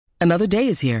Another day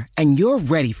is here, and you're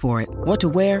ready for it. What to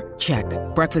wear? Check.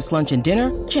 Breakfast, lunch, and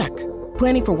dinner? Check.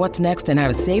 Planning for what's next and how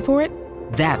to save for it?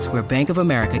 That's where Bank of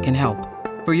America can help.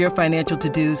 For your financial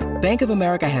to-dos, Bank of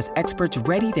America has experts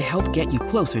ready to help get you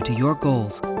closer to your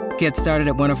goals. Get started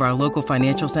at one of our local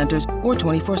financial centers or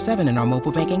 24/7 in our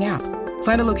mobile banking app.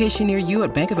 Find a location near you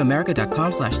at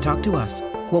bankofamerica.com/talktous.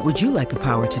 What would you like the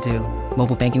power to do?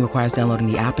 Mobile banking requires downloading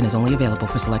the app and is only available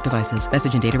for select devices.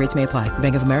 Message and data rates may apply.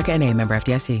 Bank of America N.A., member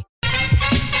FDIC.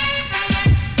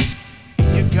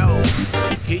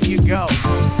 Here you go.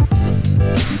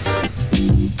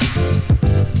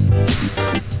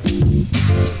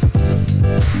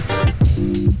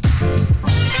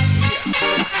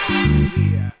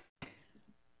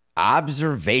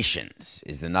 Observations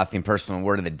is the nothing personal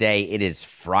word of the day. It is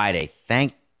Friday.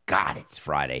 Thank God it's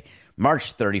Friday.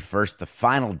 March 31st, the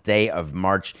final day of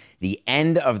March. The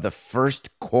end of the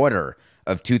first quarter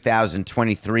of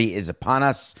 2023 is upon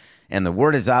us. And the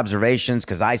word is observations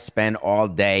because I spend all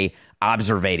day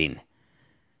observating.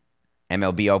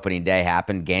 MLB Opening Day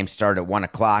happened. Game started at 1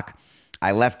 o'clock.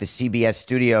 I left the CBS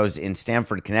studios in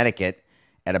Stamford, Connecticut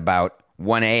at about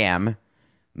 1 a.m.,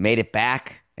 made it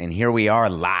back, and here we are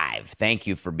live. Thank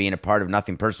you for being a part of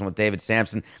Nothing Personal with David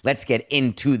Sampson. Let's get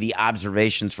into the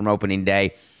observations from opening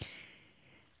day.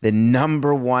 The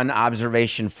number one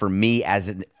observation for me as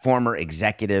a former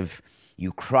executive,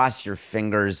 you cross your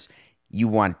fingers. You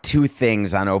want 2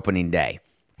 things on opening day,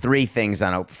 3 things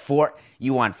on 4.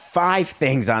 You want 5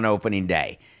 things on opening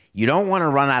day. You don't want to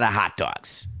run out of hot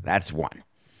dogs. That's 1.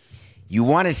 You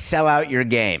want to sell out your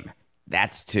game.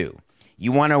 That's 2.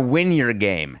 You want to win your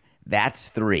game. That's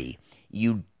 3.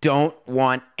 You don't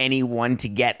want anyone to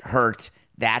get hurt.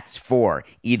 That's 4,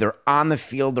 either on the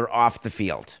field or off the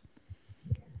field.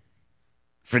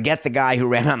 Forget the guy who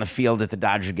ran on the field at the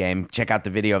Dodger game. Check out the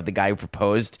video of the guy who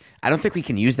proposed. I don't think we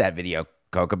can use that video,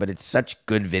 Coca, but it's such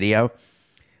good video.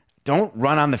 Don't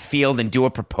run on the field and do a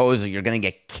proposal. You're going to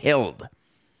get killed.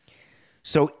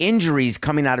 So injuries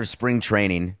coming out of spring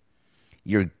training,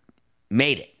 you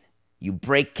made it. You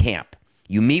break camp.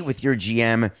 You meet with your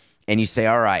GM and you say,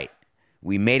 all right,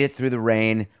 we made it through the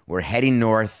rain. We're heading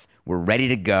north. We're ready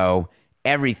to go.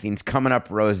 Everything's coming up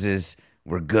roses.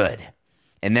 We're good.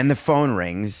 And then the phone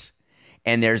rings,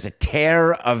 and there's a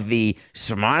tear of the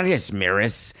somatis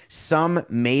miris, some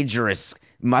major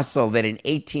muscle that in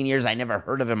 18 years I never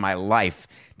heard of in my life,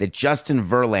 that Justin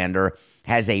Verlander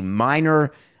has a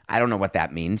minor, I don't know what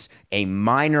that means, a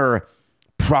minor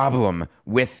problem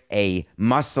with a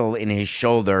muscle in his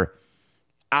shoulder,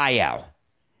 IL.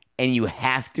 And you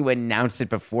have to announce it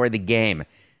before the game.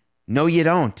 No, you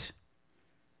don't.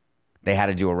 They had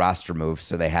to do a roster move,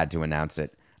 so they had to announce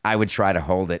it. I would try to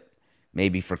hold it,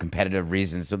 maybe for competitive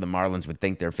reasons, so the Marlins would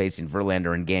think they're facing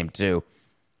Verlander in game 2.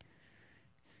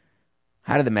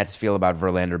 How do the Mets feel about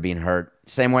Verlander being hurt?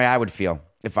 Same way I would feel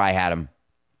if I had him.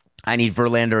 I need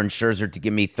Verlander and Scherzer to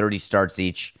give me 30 starts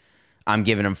each. I'm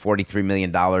giving them $43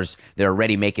 million. They're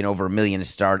already making over $1 million a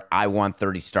start. I want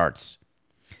 30 starts.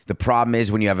 The problem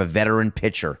is when you have a veteran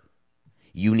pitcher,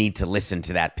 you need to listen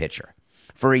to that pitcher.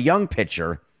 For a young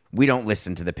pitcher, we don't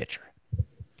listen to the pitcher.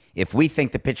 If we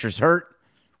think the pitcher's hurt,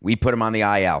 we put him on the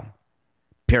IL,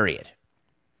 period.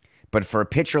 But for a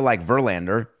pitcher like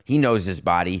Verlander, he knows his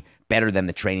body better than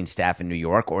the training staff in New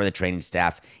York or the training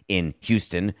staff in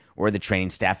Houston or the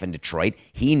training staff in Detroit.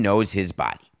 He knows his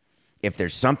body. If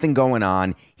there's something going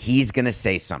on, he's going to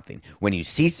say something. When you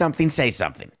see something, say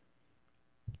something.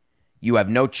 You have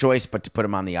no choice but to put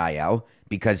him on the IL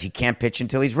because he can't pitch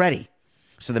until he's ready.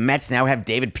 So the Mets now have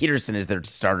David Peterson as their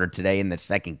starter today in the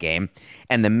second game,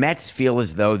 and the Mets feel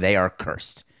as though they are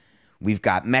cursed. We've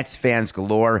got Mets fans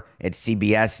galore at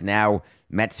CBS, now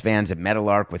Mets fans at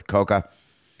Meadowlark with Coca,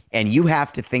 and you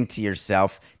have to think to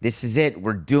yourself, this is it.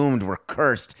 We're doomed. We're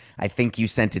cursed. I think you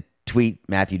sent a tweet,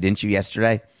 Matthew, didn't you,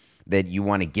 yesterday, that you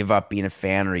want to give up being a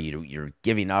fan or you're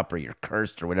giving up or you're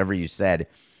cursed or whatever you said.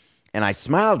 And I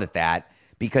smiled at that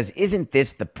because isn't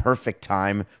this the perfect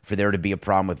time for there to be a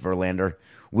problem with Verlander?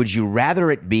 Would you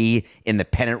rather it be in the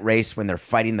pennant race when they're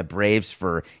fighting the Braves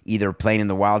for either playing in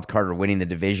the wild card or winning the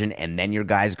division and then your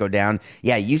guys go down?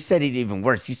 Yeah, you said it even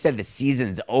worse. You said the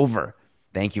season's over.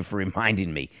 Thank you for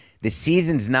reminding me. The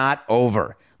season's not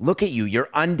over. Look at you. You're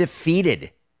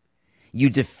undefeated. You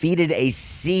defeated a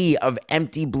sea of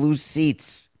empty blue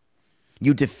seats.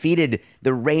 You defeated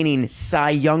the reigning Cy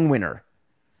Young winner.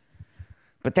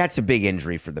 But that's a big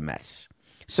injury for the Mets.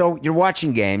 So you're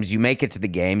watching games, you make it to the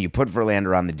game, you put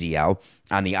Verlander on the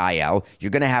IL.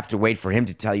 You're going to have to wait for him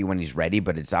to tell you when he's ready,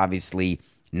 but it's obviously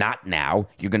Not now.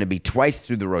 You're going to be twice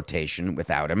through the rotation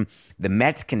without him. The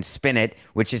Mets can spin it,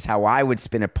 which is how I would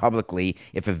spin it publicly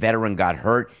if a veteran got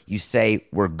hurt. You say,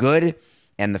 we're good,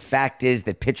 and the fact is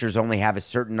that pitchers only have a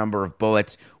certain number of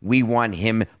bullets. We want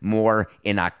him more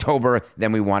in October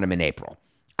than we want him in April.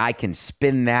 I can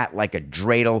spin that like a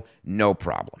dreidel, no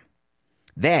problem.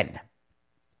 Then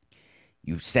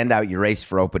you send out your ace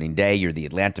for opening day. You're the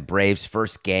Atlanta Braves,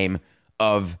 first game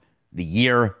of the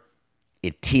year.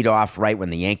 It teed off right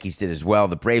when the Yankees did as well.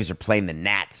 The Braves are playing the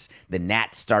Nats. The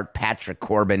Nats start Patrick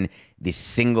Corbin, the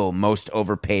single most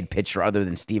overpaid pitcher other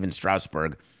than Steven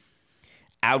Strasburg.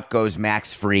 Out goes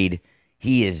Max Fried.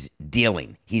 He is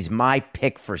dealing. He's my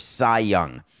pick for Cy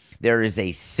Young. There is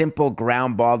a simple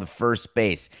ground ball to first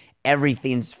base.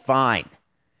 Everything's fine.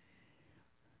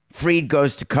 Fried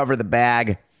goes to cover the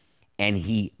bag, and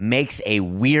he makes a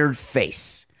weird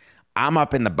face. I'm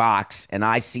up in the box, and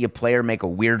I see a player make a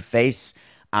weird face.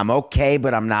 I'm okay,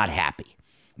 but I'm not happy.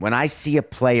 When I see a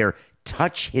player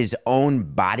touch his own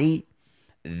body,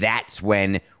 that's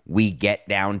when we get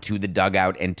down to the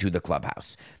dugout and to the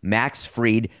clubhouse. Max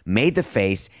Fried made the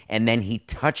face, and then he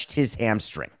touched his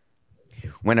hamstring.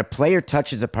 When a player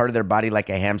touches a part of their body like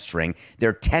a hamstring,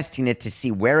 they're testing it to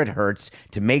see where it hurts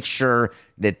to make sure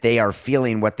that they are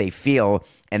feeling what they feel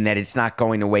and that it's not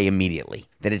going away immediately,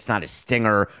 that it's not a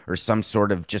stinger or some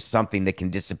sort of just something that can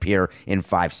disappear in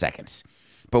 5 seconds.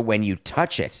 But when you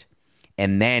touch it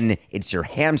and then it's your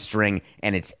hamstring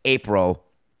and it's April,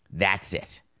 that's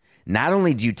it. Not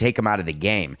only do you take him out of the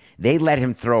game, they let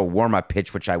him throw a warm-up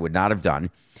pitch, which I would not have done.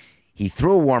 He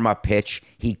threw a warm-up pitch.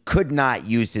 He could not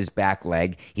use his back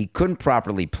leg. He couldn't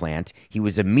properly plant. He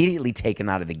was immediately taken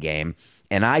out of the game.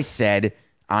 And I said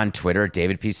on Twitter,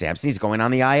 David P. Sampson, he's going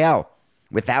on the IL.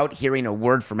 Without hearing a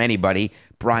word from anybody,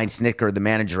 Brian Snitker, the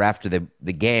manager after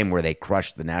the game where they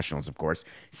crushed the Nationals, of course,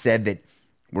 said that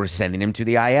we're sending him to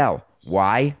the IL.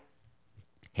 Why?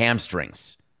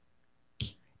 Hamstrings.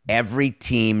 Every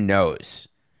team knows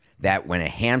that when a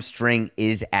hamstring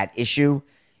is at issue,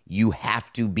 you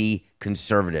have to be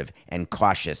conservative and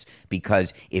cautious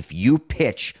because if you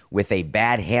pitch with a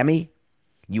bad hammy,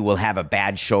 you will have a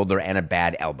bad shoulder and a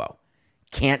bad elbow.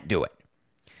 Can't do it.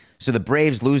 So the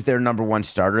Braves lose their number one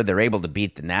starter. They're able to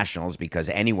beat the Nationals because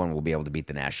anyone will be able to beat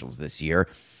the Nationals this year.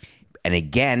 And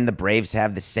again, the Braves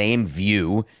have the same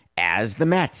view as the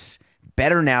Mets.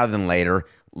 Better now than later.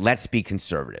 Let's be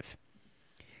conservative.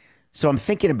 So I'm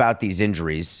thinking about these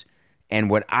injuries and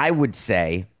what I would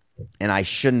say, and I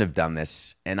shouldn't have done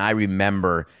this, and I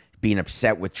remember being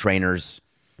upset with trainers,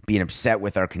 being upset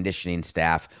with our conditioning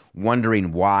staff,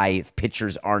 wondering why if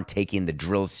pitchers aren't taking the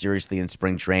drills seriously in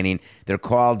spring training. They're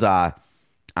called, I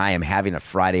am having a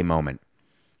Friday moment.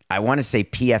 I want to say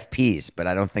PFPs, but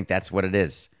I don't think that's what it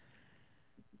is.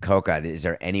 Coca, is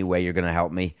there any way you're going to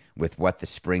help me with what the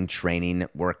spring training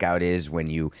workout is when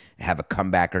you have a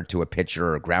comebacker to a pitcher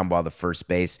or a ground ball to first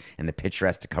base and the pitcher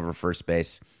has to cover first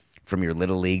base from your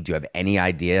little league? Do you have any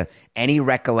idea, any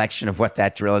recollection of what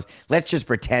that drill is? Let's just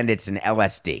pretend it's an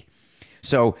LSD.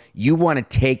 So you want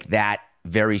to take that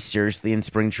very seriously in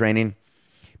spring training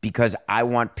because I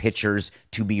want pitchers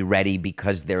to be ready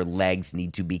because their legs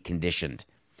need to be conditioned.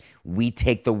 We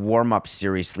take the warm-ups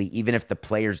seriously, even if the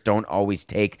players don't always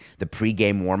take the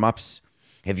pregame warm-ups.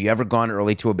 Have you ever gone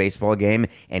early to a baseball game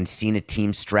and seen a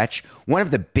team stretch? One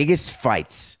of the biggest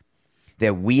fights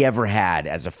that we ever had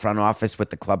as a front office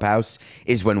with the clubhouse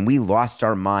is when we lost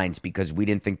our minds because we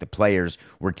didn't think the players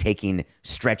were taking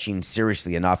stretching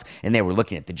seriously enough, and they were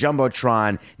looking at the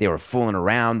Jumbotron, they were fooling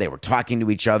around, they were talking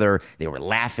to each other, they were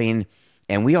laughing,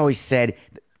 and we always said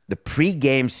the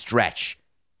pregame stretch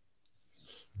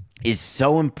is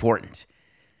so important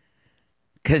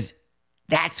because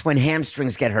that's when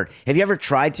hamstrings get hurt. Have you ever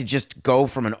tried to just go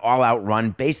from an all-out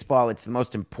run? Baseball, it's the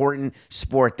most important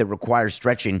sport that requires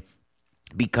stretching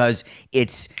because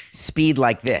it's speed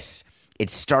like this.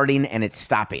 It's starting and it's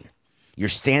stopping. You're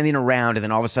standing around and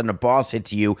then all of a sudden a ball's hit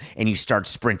to you and you start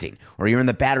sprinting. Or you're in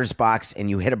the batter's box and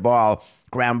you hit a ball,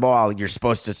 ground ball, you're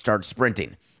supposed to start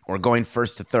sprinting or going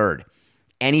first to third.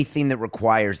 Anything that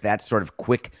requires that sort of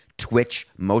quick twitch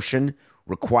motion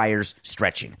requires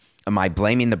stretching. Am I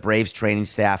blaming the Braves training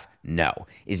staff? No.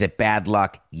 Is it bad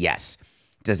luck? Yes.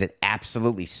 Does it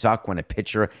absolutely suck when a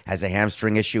pitcher has a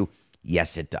hamstring issue?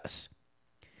 Yes, it does.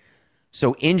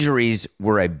 So injuries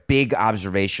were a big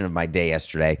observation of my day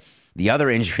yesterday. The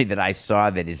other injury that I saw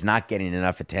that is not getting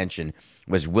enough attention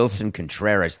was Wilson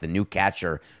Contreras, the new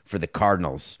catcher for the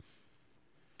Cardinals.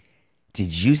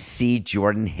 Did you see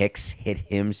Jordan Hicks hit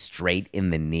him straight in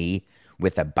the knee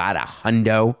with about a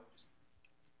hundo?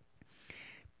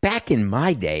 Back in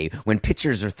my day, when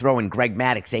pitchers are throwing Greg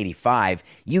Maddux 85,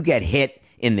 you get hit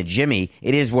in the Jimmy.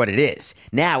 It is what it is.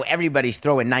 Now everybody's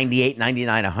throwing 98,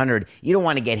 99, 100. You don't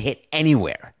want to get hit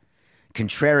anywhere.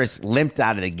 Contreras limped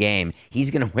out of the game.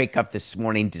 He's going to wake up this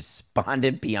morning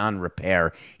despondent beyond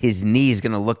repair. His knee is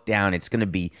going to look down. It's going to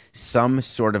be some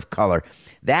sort of color.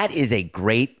 That is a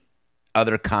great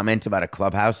other comment about a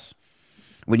clubhouse.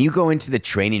 When you go into the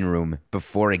training room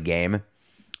before a game,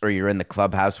 or you're in the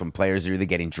clubhouse when players are either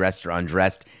getting dressed or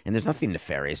undressed, and there's nothing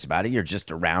nefarious about it. You're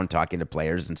just around talking to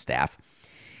players and staff.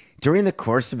 During the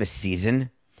course of a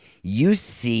season, you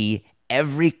see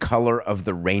every color of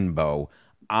the rainbow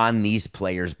on these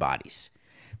players' bodies.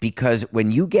 Because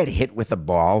when you get hit with a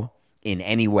ball in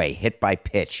any way, hit by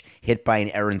pitch, hit by an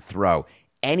errant throw,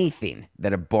 anything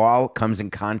that a ball comes in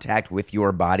contact with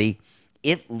your body,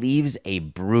 it leaves a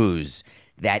bruise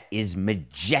that is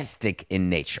majestic in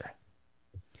nature.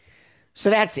 So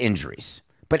that's injuries.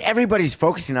 But everybody's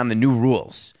focusing on the new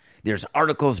rules. There's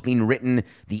articles being written,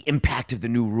 the impact of the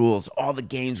new rules. All the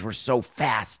games were so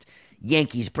fast.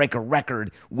 Yankees break a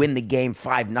record, win the game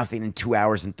 5-0 in 2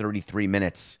 hours and 33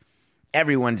 minutes.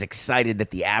 Everyone's excited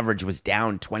that the average was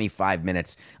down 25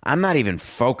 minutes. I'm not even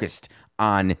focused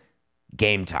on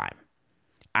game time.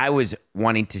 I was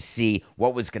wanting to see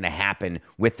what was going to happen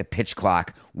with the pitch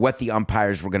clock, what the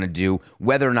umpires were going to do,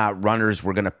 whether or not runners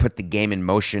were going to put the game in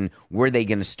motion, were they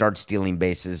going to start stealing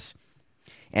bases.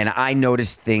 And I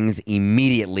noticed things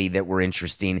immediately that were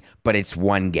interesting, but it's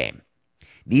one game.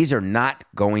 These are not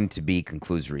going to be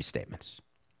conclusory statements.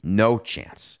 No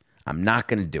chance. I'm not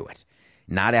going to do it.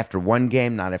 Not after one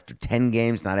game, not after 10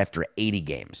 games, not after 80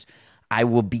 games. I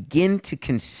will begin to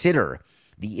consider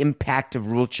the impact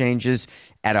of rule changes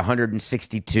at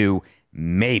 162,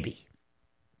 maybe.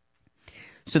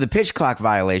 So the pitch clock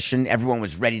violation, everyone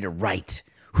was ready to write.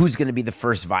 Who's going to be the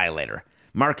first violator?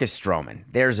 Marcus Stroman.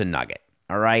 There's a nugget.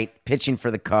 All right. Pitching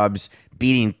for the Cubs,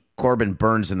 beating Corbin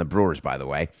Burns and the Brewers, by the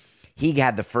way. He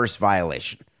had the first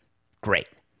violation. Great.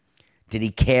 Did he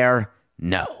care?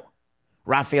 No.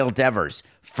 Rafael Devers,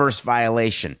 first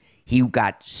violation. He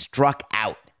got struck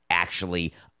out,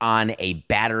 actually, on a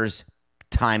batter's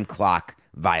time clock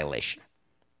violation.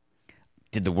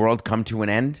 Did the world come to an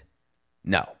end?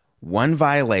 No. One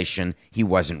violation, he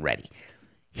wasn't ready.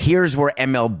 Here's where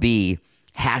MLB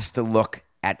has to look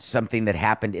at something that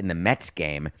happened in the Mets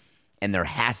game, and there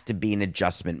has to be an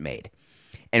adjustment made.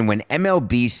 And when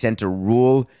MLB sent a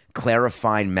rule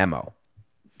clarifying memo,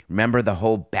 remember the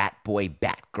whole bat boy,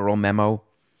 bat girl memo?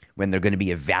 When they're going to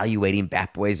be evaluating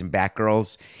bat boys and bat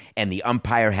girls, and the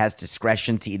umpire has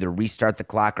discretion to either restart the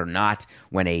clock or not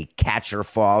when a catcher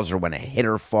falls or when a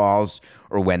hitter falls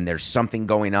or when there's something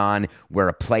going on where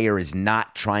a player is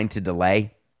not trying to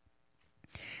delay.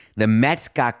 The Mets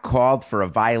got called for a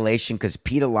violation because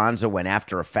Pete Alonso went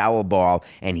after a foul ball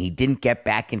and he didn't get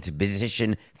back into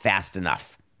position fast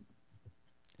enough.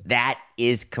 That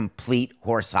is complete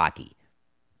horse hockey.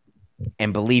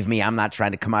 And believe me, I'm not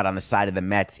trying to come out on the side of the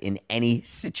Mets in any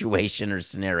situation or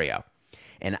scenario.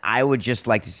 And I would just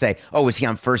like to say, oh, was he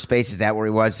on first base? Is that where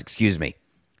he was? Excuse me.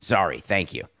 Sorry.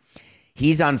 Thank you.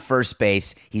 He's on first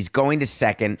base. He's going to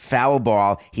second. Foul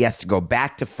ball. He has to go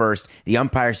back to first. The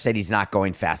umpire said he's not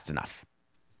going fast enough.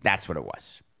 That's what it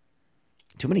was.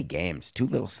 Too many games. Too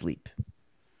little sleep.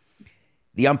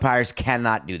 The umpires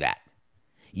cannot do that.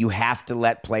 You have to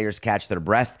let players catch their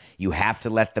breath. You have to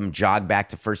let them jog back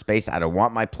to first base. I don't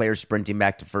want my players sprinting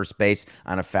back to first base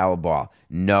on a foul ball.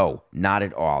 No, not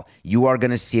at all. You are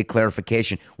going to see a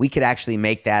clarification. We could actually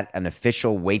make that an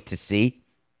official wait to see,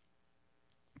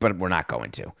 but we're not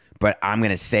going to. But I'm going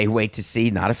to say wait to see,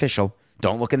 not official.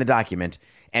 Don't look in the document.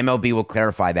 MLB will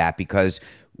clarify that because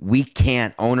we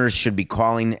can't. Owners should be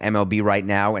calling MLB right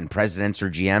now and presidents or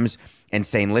GMs and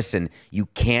saying, listen, you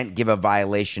can't give a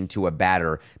violation to a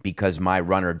batter because my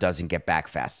runner doesn't get back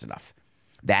fast enough.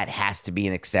 That has to be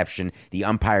an exception. The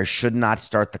umpire should not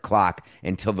start the clock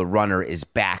until the runner is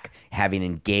back, having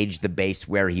engaged the base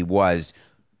where he was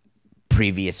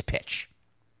previous pitch.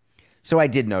 So I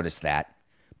did notice that.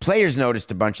 Players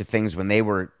noticed a bunch of things when they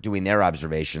were doing their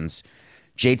observations.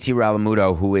 JT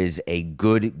Realmuto, who is a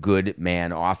good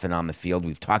man off and on the field.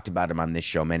 We've talked about him on this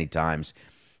show many times.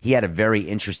 He had a very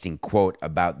interesting quote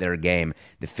about their game.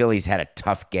 The Phillies had a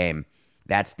tough game.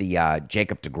 That's the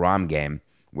Jacob deGrom game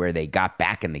where they got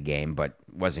back in the game but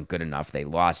wasn't good enough. They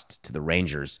lost to the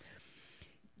Rangers.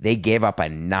 They gave up a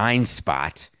 9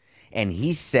 spot, and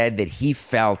he said that he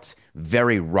felt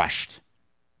very rushed.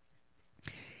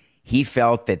 He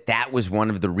felt that that was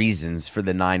one of the reasons for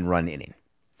the 9-run inning.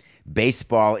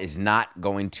 Baseball is not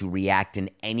going to react in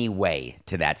any way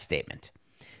to that statement,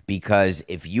 because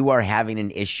if you are having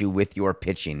an issue with your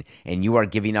pitching and you are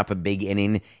giving up a big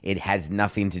inning, it has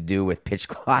nothing to do with pitch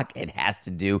clock. It has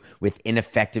to do with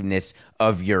ineffectiveness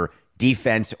of your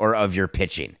defense or of your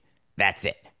pitching. That's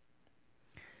it.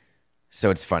 So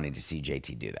it's funny to see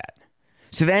JT do that.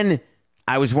 So then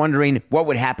I was wondering what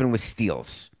would happen with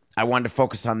steals. I wanted to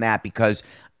focus on that because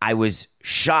I was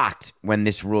shocked when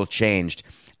this rule changed.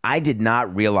 I did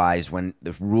not realize when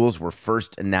the rules were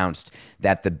first announced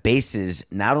that the bases,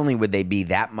 not only would they be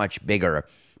that much bigger,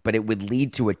 but it would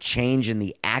lead to a change in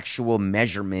the actual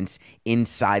measurements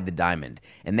inside the diamond.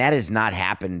 And that has not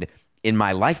happened in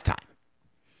my lifetime.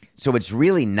 So it's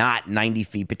really not 90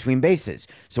 feet between bases.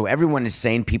 So everyone is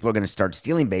saying people are going to start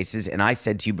stealing bases. And I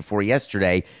said to you before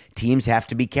yesterday, teams have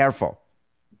to be careful.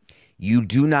 You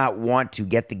do not want to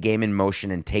get the game in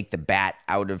motion and take the bat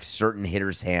out of certain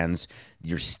hitters' hands.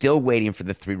 You're still waiting for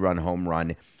the 3-run home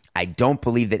run. I don't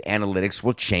believe that analytics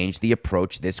will change the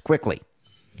approach this quickly.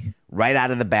 Right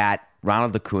out of the bat,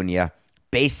 Ronald Acuna,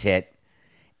 base hit,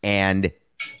 and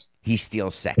he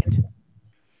steals second.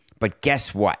 But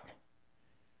guess what?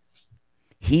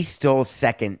 He stole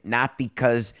second not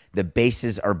because the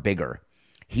bases are bigger.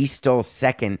 He stole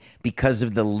second because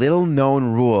of the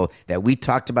little-known rule that we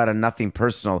talked about on Nothing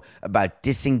Personal about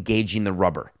disengaging the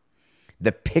rubber.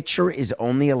 The pitcher is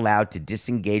only allowed to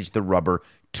disengage the rubber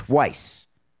twice.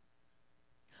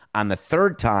 On the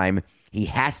third time, he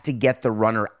has to get the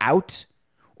runner out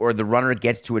or the runner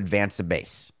gets to advance a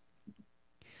base.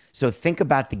 So think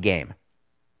about the game.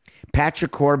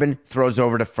 Patrick Corbin throws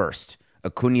over to first.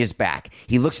 Acuna's back.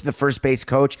 He looks at the first base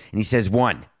coach and he says,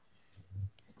 1.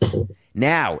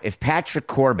 Now, if Patrick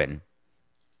Corbin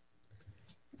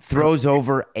throws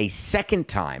over a second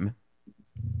time,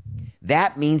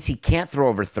 that means he can't throw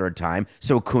over a third time,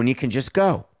 so Acuna can just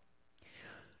go.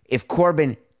 If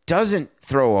Corbin doesn't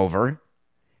throw over,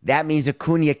 that means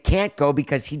Acuna can't go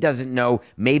because he doesn't know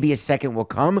maybe a second will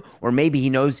come or maybe he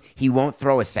knows he won't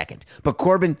throw a second. But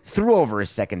Corbin threw over a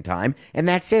second time, and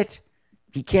that's it.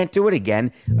 He can't do it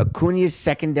again. Acuna's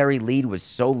secondary lead was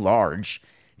so large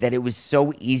that it was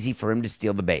so easy for him to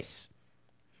steal the base.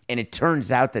 And it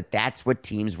turns out that that's what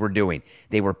teams were doing.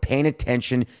 They were paying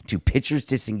attention to pitchers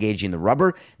disengaging the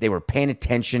rubber. They were paying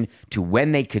attention to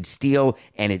when they could steal,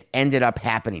 and it ended up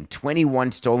happening.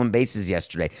 21 stolen bases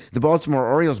yesterday. The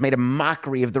Baltimore Orioles made a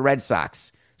mockery of the Red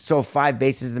Sox. Stole 5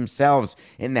 bases themselves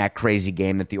in that crazy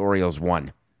game that the Orioles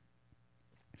won.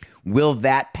 Will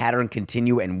that pattern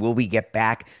continue, and will we get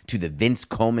back to the Vince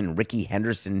Coleman, Ricky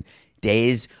Henderson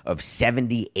days of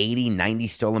 70, 80, 90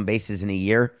 stolen bases in a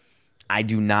year? I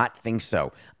do not think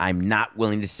so. I'm not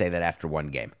willing to say that after one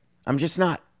game. I'm just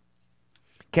not.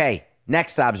 Okay,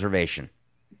 next observation.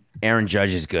 Aaron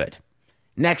Judge is good.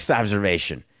 Next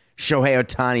observation. Shohei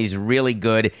Ohtani is really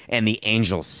good, and the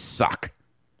Angels suck.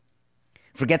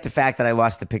 Forget the fact that I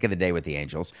lost the pick of the day with the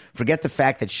Angels. Forget the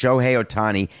fact that Shohei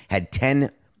Ohtani had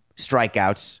 10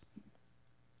 strikeouts,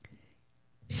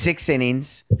 6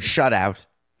 innings, shutout,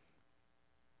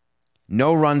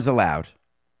 no runs allowed,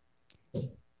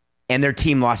 and their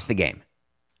team lost the game.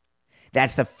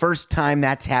 That's the first time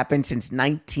that's happened since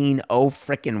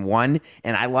 1901,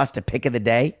 and I lost a pick of the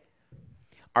day.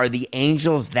 Are the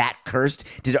Angels that cursed?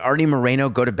 Did Artie Moreno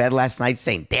go to bed last night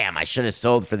saying, damn, I should have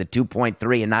sold for the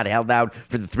 2.3 and not held out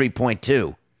for the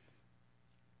 3.2?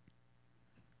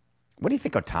 What do you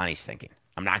think Ohtani's thinking?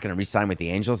 I'm not going to re-sign with the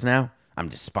Angels now? I'm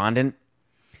despondent?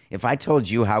 If I told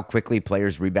you how quickly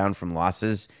players rebound from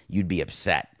losses, you'd be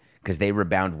upset because they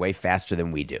rebound way faster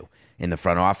than we do in the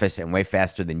front office and way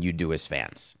faster than you do as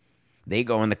fans. They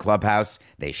go in the clubhouse,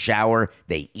 they shower,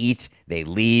 they eat, they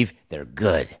leave, they're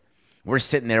good. We're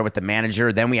sitting there with the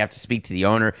manager, then we have to speak to the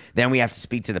owner, then we have to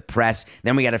speak to the press,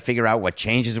 then we got to figure out what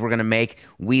changes we're going to make.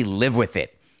 We live with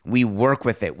it. We work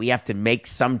with it. We have to make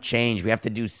some change. We have to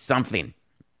do something.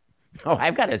 Oh,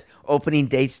 I've got an opening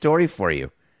day story for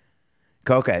you.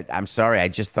 Coca, I'm sorry, I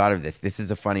just thought of this. This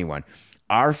is a funny one.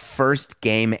 Our first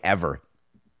game ever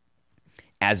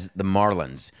as the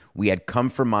Marlins, we had come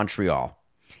from Montreal.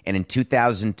 And in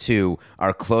 2002,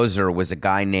 our closer was a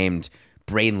guy named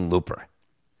Braden Looper.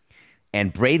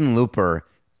 And Braden Looper,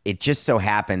 it just so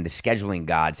happened the scheduling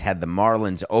gods had the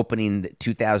Marlins opening the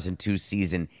 2002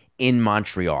 season in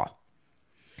Montreal,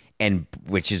 and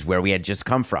which is where we had just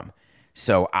come from.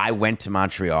 So I went to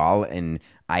Montreal, and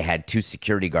I had 2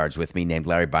 security guards with me named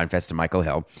Larry Beinfest and Michael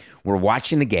Hill. We're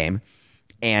watching the game,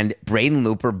 and Braden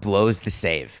Looper blows the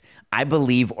save. I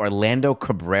believe Orlando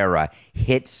Cabrera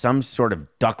hit some sort of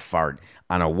duck fart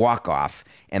on a walk-off,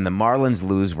 and the Marlins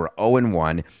lose. We're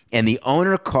 0-1, and the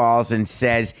owner calls and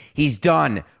says, he's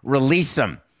done. Release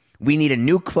him. We need a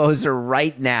new closer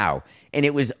right now. And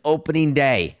it was opening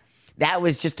day. That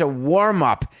was just a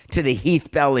warm-up to the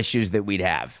Heath Bell issues that we'd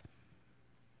have.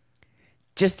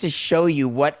 Just to show you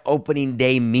what opening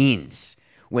day means.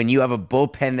 When you have a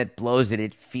bullpen that blows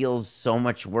it feels so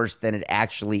much worse than it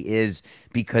actually is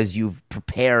because you've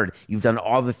prepared. You've done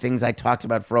all the things I talked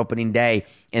about for opening day,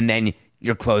 and then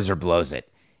your closer blows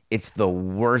it. It's the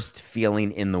worst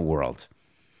feeling in the world.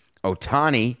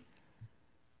 Ohtani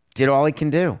did all he can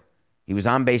do. He was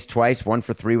on base twice, 1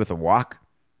 for 3 with a walk.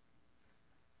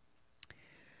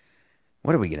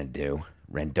 What are we going to do?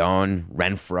 Rendon,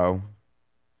 Renfroe,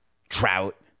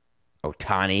 Trout,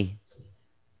 Ohtani.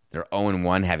 They're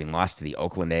 0-1 having lost to the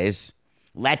Oakland A's.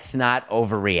 Let's not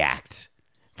overreact.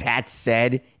 That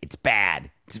said, it's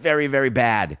bad. It's very, very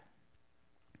bad.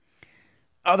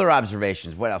 Other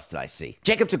observations. What else did I see?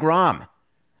 Jacob deGrom. Are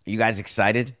you guys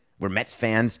excited? We're Mets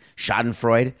fans.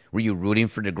 Schadenfreude. Were you rooting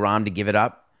for deGrom to give it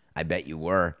up? I bet you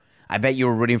were. I bet you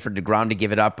were rooting for deGrom to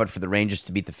give it up, but for the Rangers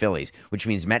to beat the Phillies, which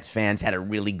means Mets fans had a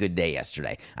really good day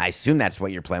yesterday. I assume that's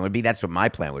what your plan would be. That's what my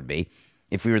plan would be.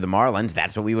 If we were the Marlins,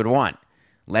 that's what we would want.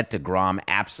 Let deGrom,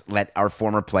 let our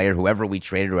former player, whoever we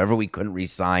traded, whoever we couldn't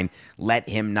re-sign, let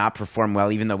him not perform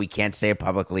well, even though we can't say it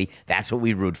publicly. That's what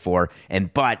we root for.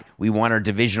 But we want our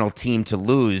divisional team to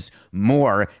lose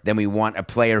more than we want a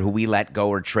player who we let go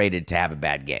or traded to have a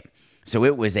bad game. So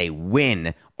it was a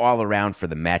win all around for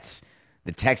the Mets.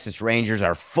 The Texas Rangers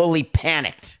are fully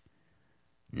panicked.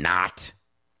 Not.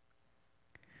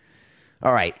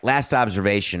 All right, last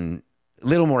observation, a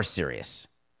little more serious,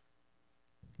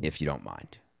 if you don't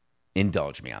mind.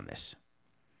 Indulge me on this.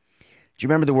 Do you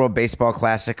remember the World Baseball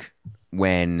Classic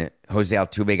when Jose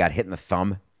Altuve got hit in the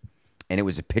thumb and it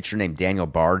was a pitcher named Daniel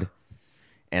Bard?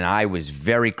 And I was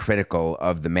very critical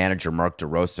of the manager, Mark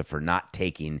DeRosa, for not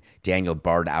taking Daniel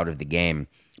Bard out of the game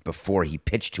before he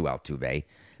pitched to Altuve,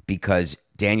 because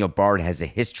Daniel Bard has a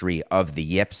history of the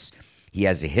yips. He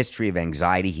has a history of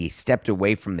anxiety. He stepped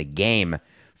away from the game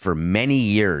for many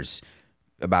years,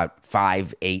 about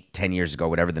 5, 8, 10 years ago,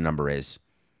 whatever the number is.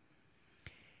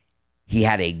 He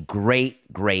had a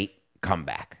great, great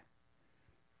comeback.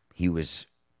 He was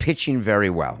pitching very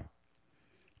well.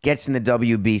 Gets in the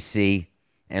WBC,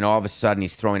 and all of a sudden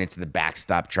he's throwing it to the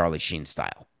backstop Charlie Sheen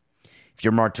style. If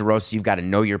you're Mark DeRosa, you've got to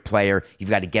know your player. You've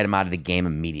got to get him out of the game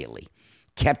immediately.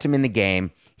 Kept him in the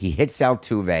game. He hits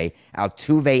Altuve.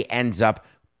 Altuve ends up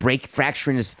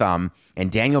fracturing his thumb, and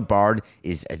Daniel Bard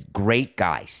is a great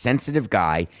guy, sensitive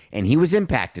guy, and he was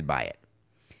impacted by it.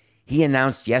 He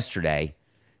announced yesterday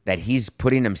that he's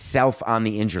putting himself on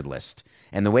the injured list,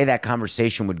 and the way that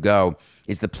conversation would go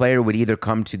is the player would either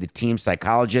come to the team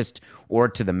psychologist or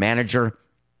to the manager,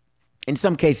 in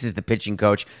some cases the pitching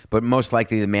coach, but most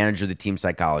likely the manager, the team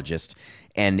psychologist,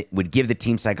 and would give the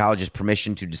team psychologist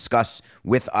permission to discuss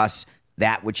with us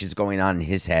that which is going on in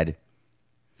his head.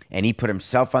 And he put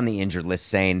himself on the injured list,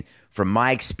 saying, from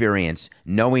my experience,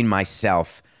 knowing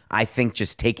myself, I think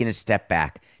just taking a step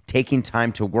back, taking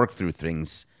time to work through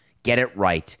things, get it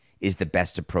right, is the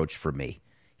best approach for me.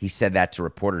 He said that to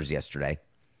reporters yesterday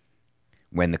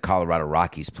when the Colorado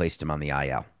Rockies placed him on the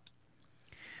IL.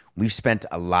 We've spent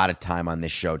a lot of time on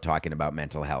this show talking about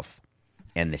mental health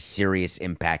and the serious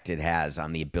impact it has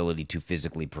on the ability to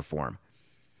physically perform.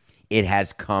 It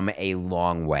has come a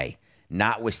long way,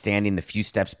 notwithstanding the few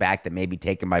steps back that may be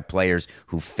taken by players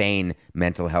who feign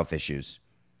mental health issues.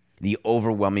 The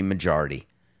overwhelming majority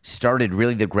started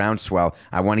really the groundswell.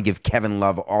 I want to give Kevin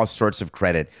Love all sorts of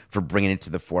credit for bringing it to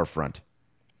the forefront,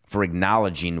 for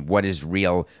acknowledging what is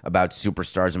real about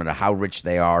superstars, no matter how rich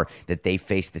they are, that they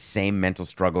face the same mental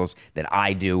struggles that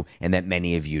I do and that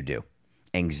many of you do.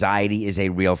 Anxiety is a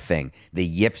real thing. The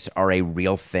yips are a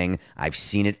real thing. I've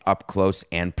seen it up close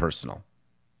and personal.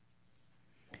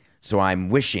 So I'm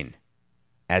wishing,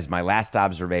 as my last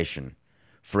observation,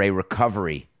 for a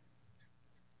recovery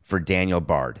for Daniel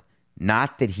Bard.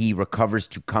 Not that he recovers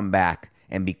to come back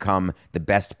and become the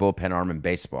best bullpen arm in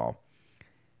baseball,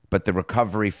 but the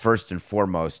recovery first and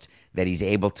foremost, that he's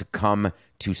able to come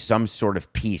to some sort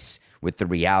of peace with the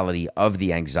reality of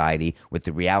the anxiety, with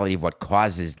the reality of what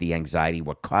causes the anxiety,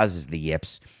 what causes the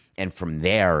yips, and from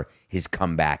there, his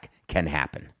comeback can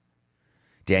happen.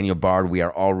 Daniel Bard, we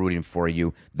are all rooting for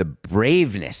you. The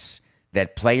braveness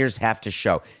that players have to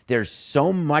show. There's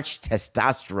so much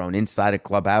testosterone inside a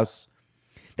clubhouse.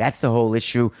 That's the whole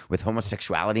issue with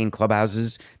homosexuality in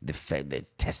clubhouses. The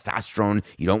testosterone,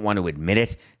 you don't want to admit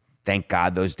it. Thank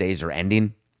God those days are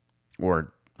ending,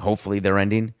 or hopefully they're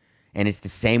ending. And it's the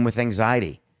same with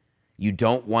anxiety. You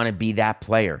don't want to be that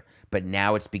player, but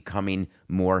now it's becoming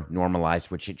more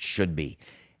normalized, which it should be.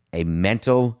 A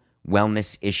mental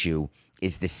wellness issue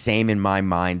is the same in my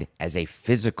mind as a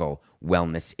physical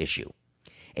wellness issue.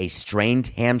 A strained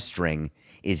hamstring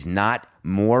is not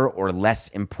more or less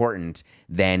important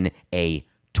than a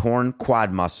torn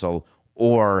quad muscle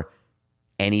or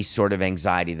any sort of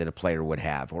anxiety that a player would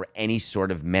have or any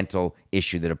sort of mental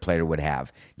issue that a player would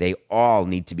have. They all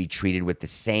need to be treated with the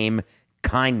same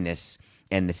kindness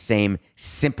and the same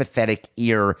sympathetic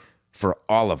ear for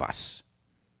all of us.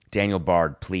 Daniel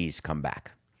Bard, please come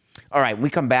back. All right, when we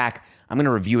come back, I'm going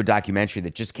to review a documentary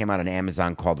that just came out on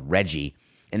Amazon called Reggie.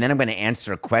 And then I'm going to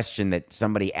answer a question that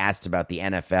somebody asked about the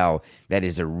NFL that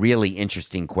is a really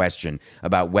interesting question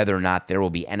about whether or not there will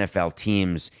be NFL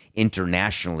teams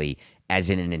internationally as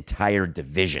in an entire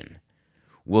division.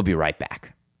 We'll be right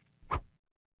back.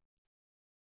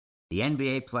 The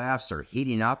NBA playoffs are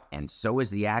heating up, and so is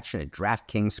the action at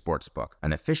DraftKings Sportsbook,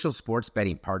 an official sports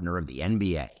betting partner of the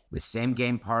NBA. With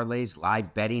same-game parlays,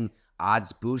 live betting,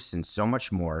 odds boosts, and so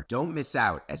much more, don't miss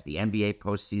out as the NBA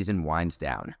postseason winds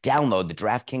down. Download the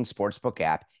DraftKings Sportsbook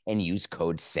app and use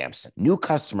code SAMSON. New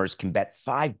customers can bet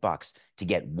 $5 to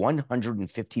get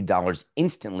 $150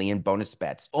 instantly in bonus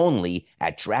bets only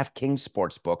at DraftKings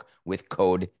Sportsbook with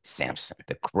code SAMSON.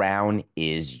 The crown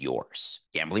is yours.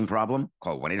 Gambling problem?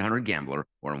 Call 1-800-GAMBLER,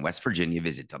 or in West Virginia,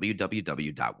 visit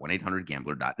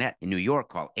www.1800gambler.net. In New York,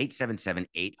 call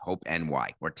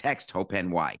 877-8-HOPE-NY or text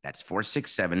HOPE-NY. That's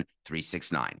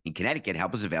 467-369. In Connecticut,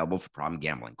 help is available for problem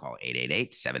gambling. Call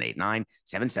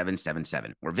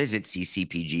 888-789-7777 or visit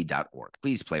ccpg.org.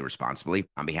 Please play responsibly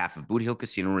on behalf of Boot Hill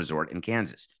Casino Resort in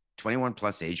Kansas. 21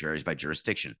 plus age varies by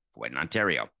jurisdiction. Void in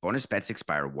Ontario. Bonus bets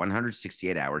expire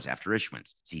 168 hours after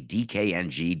issuance. See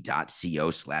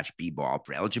dkng.co/bball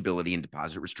for eligibility and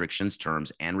deposit restrictions,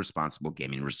 terms, and responsible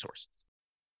gaming resources.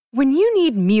 When you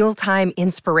need mealtime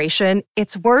inspiration,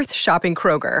 it's worth shopping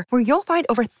Kroger, where you'll find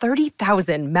over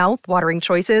 30,000 mouth-watering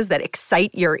choices that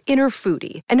excite your inner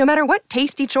foodie. And no matter what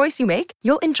tasty choice you make,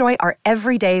 you'll enjoy our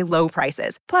everyday low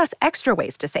prices, plus extra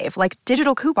ways to save, like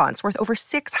digital coupons worth over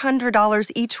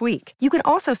 $600 each week. You can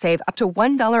also save up to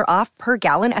 $1 off per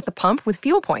gallon at the pump with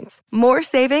fuel points. More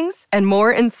savings and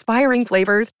more inspiring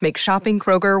flavors make shopping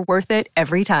Kroger worth it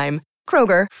every time.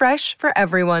 Kroger, fresh for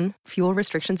everyone. Fuel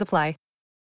restrictions apply.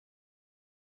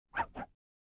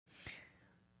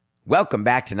 Welcome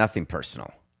back to Nothing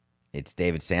Personal. It's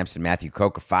David Sampson, Matthew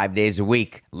Coca, 5 days a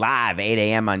week, live 8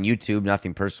 a.m. on YouTube,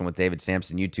 Nothing Personal with David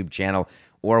Sampson YouTube channel,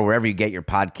 or wherever you get your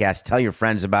podcasts. Tell your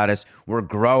friends about us. We're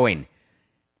growing.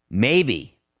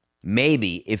 Maybe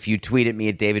if you tweet at me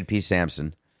at David P.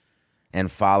 Sampson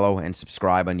and follow and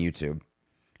subscribe on YouTube,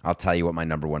 I'll tell you what my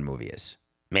number one movie is.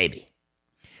 Maybe.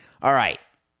 All right.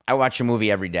 I watch a movie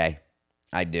every day.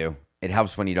 I do. It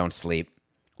helps when you don't sleep.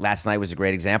 Last night was a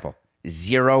great example.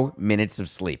 0 minutes of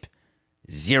sleep.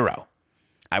 0.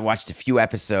 I watched a few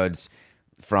episodes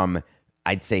from,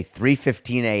 I'd say,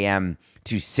 3:15 a.m.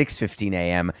 to 6:15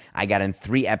 a.m. I got in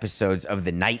 3 episodes of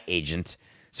The Night Agent,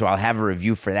 so I'll have a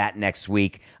review for that next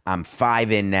week. I'm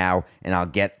 5 in now, and I'll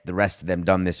get the rest of them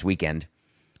done this weekend.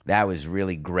 That was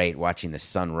really great, watching the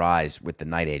sun rise with The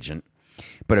Night Agent.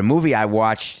 But a movie I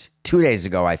watched 2 days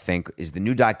ago, I think, is the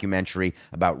new documentary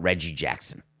about Reggie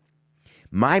Jackson.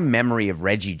 My memory of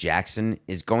Reggie Jackson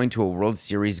is going to a World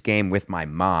Series game with my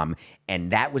mom, and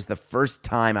that was the first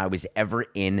time I was ever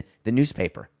in the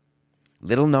newspaper.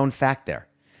 Little known fact there.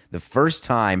 The first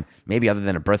time, maybe other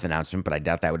than a birth announcement, but I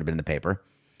doubt that would have been in the paper.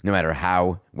 No matter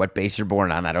what base you're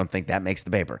born on, I don't think that makes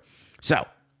the paper. So,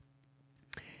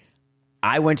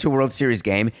 I went to a World Series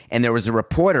game, and there was a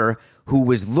reporter who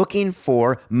was looking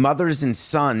for mothers and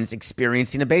sons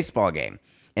experiencing a baseball game.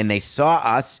 And they saw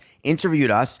us, interviewed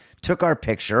us, took our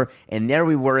picture, and there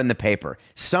we were in the paper.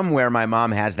 Somewhere my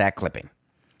mom has that clipping.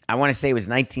 I want to say it was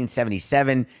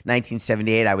 1977,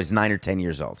 1978. I was 9 or 10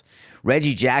 years old.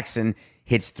 Reggie Jackson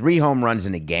hits 3 home runs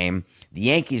in a game. The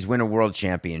Yankees win a world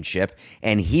championship,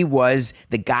 and he was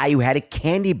the guy who had a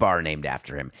candy bar named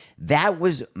after him. That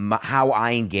was how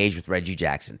I engaged with Reggie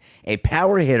Jackson, a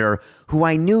power hitter who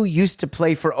I knew used to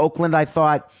play for Oakland, I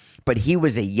thought, but he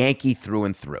was a Yankee through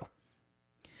and through.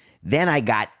 Then I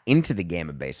got into the game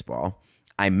of baseball.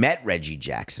 I met Reggie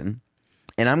Jackson,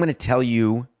 and I'm going to tell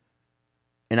you,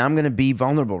 and I'm going to be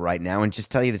vulnerable right now and just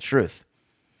tell you the truth.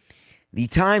 The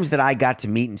times that I got to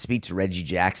meet and speak to Reggie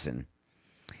Jackson,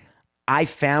 I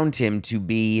found him to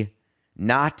be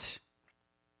not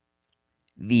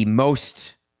the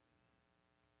most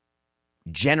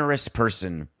generous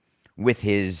person with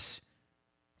his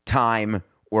time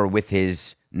or with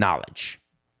his knowledge.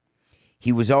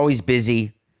 He was always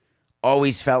busy.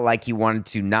 Always felt like he wanted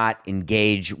to not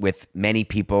engage with many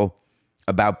people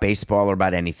about baseball or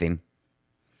about anything.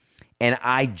 And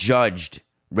I judged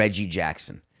Reggie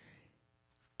Jackson.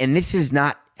 And this is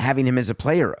not having him as a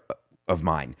player of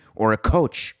mine or a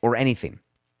coach or anything.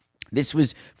 This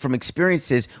was from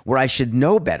experiences where I should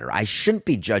know better. I shouldn't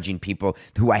be judging people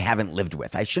who I haven't lived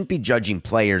with. I shouldn't be judging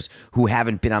players who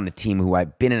haven't been on the team, who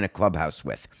I've been in a clubhouse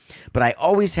with. But I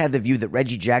always had the view that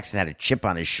Reggie Jackson had a chip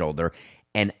on his shoulder,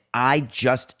 and I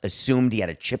just assumed he had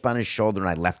a chip on his shoulder, and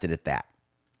I left it at that.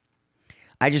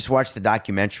 I just watched the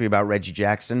documentary about Reggie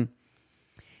Jackson.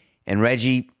 And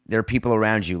Reggie, there are people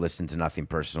around you listening to Nothing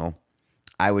Personal.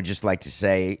 I would just like to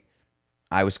say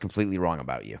I was completely wrong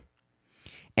about you.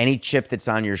 Any chip that's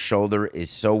on your shoulder is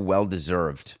so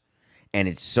well-deserved, and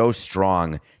it's so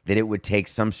strong that it would take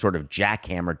some sort of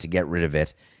jackhammer to get rid of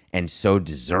it, and so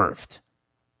deserved.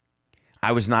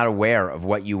 I was not aware of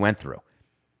what you went through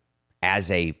as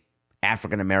a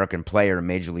African-American player in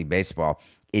Major League Baseball.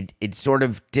 It sort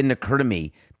of didn't occur to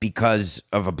me because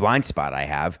of a blind spot I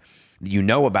have. You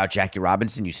know about Jackie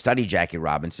Robinson. You study Jackie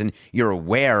Robinson. You're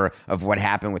aware of what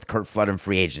happened with Curt Flood in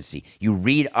free agency. You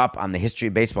read up on the history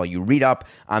of baseball. You read up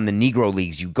on the Negro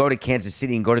Leagues. You go to Kansas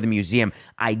City and go to the museum.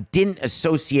 I didn't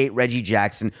associate Reggie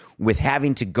Jackson with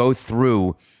having to go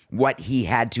through what he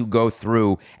had to go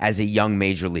through as a young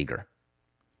major leaguer.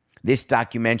 This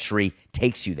documentary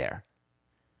takes you there.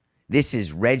 This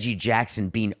is Reggie Jackson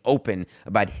being open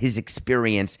about his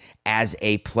experience as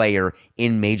a player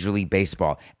in Major League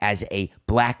Baseball, as a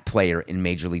black player in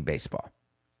Major League Baseball.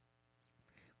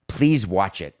 Please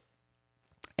watch it.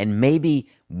 And maybe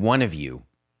one of you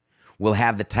will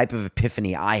have the type of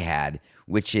epiphany I had,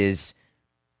 which is,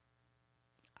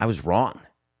 I was wrong.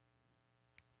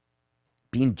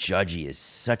 Being judgy is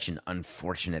such an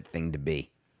unfortunate thing to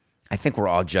be. I think we're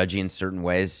all judgy in certain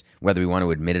ways, whether we want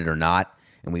to admit it or not.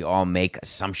 And we all make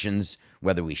assumptions,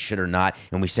 whether we should or not.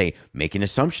 And we say, making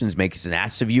assumptions makes an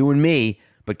ass of you and me.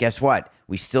 But guess what?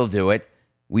 We still do it.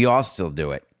 We all still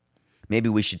do it. Maybe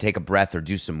we should take a breath or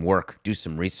do some work, do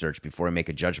some research before we make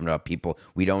a judgment about people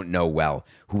we don't know well,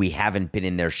 who we haven't been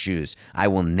in their shoes. I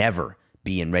will never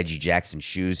be in Reggie Jackson's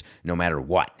shoes, no matter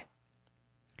what.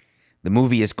 The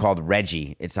movie is called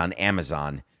Reggie. It's on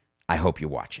Amazon. I hope you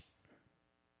watch it.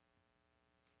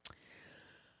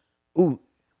 Ooh.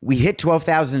 We hit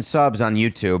 12,000 subs on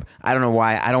YouTube. I don't know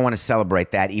why. I don't want to celebrate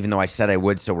that, even though I said I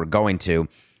would, so we're going to.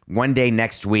 One day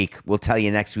next week, we'll tell you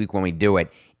next week when we do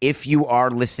it. If you are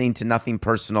listening to Nothing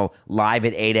Personal live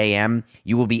at 8 a.m.,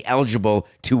 you will be eligible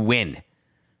to win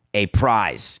a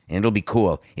prize, and it'll be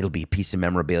cool. It'll be a piece of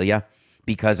memorabilia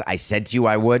because I said to you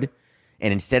I would,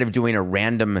 and instead of doing a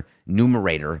random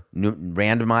numerator,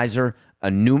 randomizer,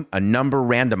 a number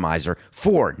randomizer,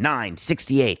 4, 9,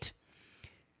 68.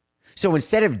 So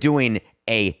instead of doing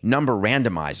a number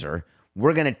randomizer,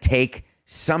 we're going to take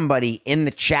somebody in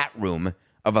the chat room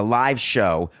of a live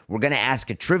show. We're going to ask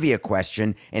a trivia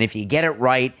question, and if you get it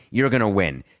right, you're going to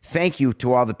win. Thank you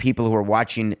to all the people who are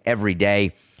watching every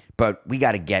day, but we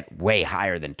got to get way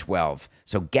higher than 12,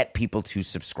 so get people to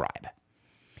subscribe.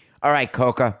 All right,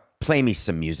 Coca, play me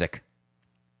some music.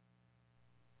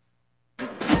 You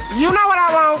know what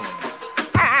I want?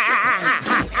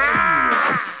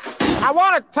 I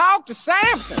want to talk to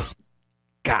Samson.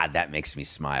 God, that makes me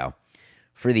smile.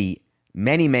 For the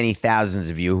many, many thousands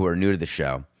of you who are new to the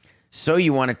show, so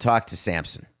you want to talk to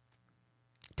Samson.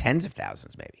 Tens of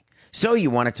thousands, maybe. So you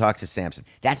want to talk to Samson.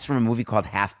 That's from a movie called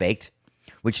Half-Baked,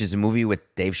 which is a movie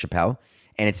with Dave Chappelle,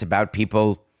 and it's about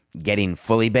people getting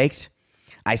fully baked.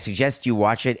 I suggest you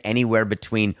watch it anywhere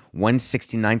between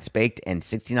 1/69th baked and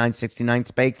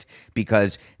 69/69th baked,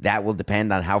 because that will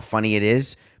depend on how funny it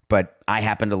is. But I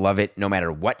happen to love it no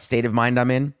matter what state of mind I'm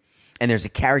in. And there's a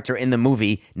character in the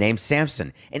movie named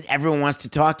Samson, and everyone wants to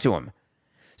talk to him.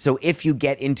 So if you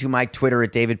get into my Twitter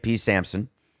at David P. Samson,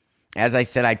 as I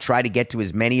said, I try to get to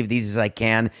as many of these as I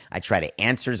can. I try to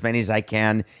answer as many as I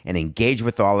can and engage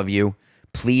with all of you.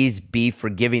 Please be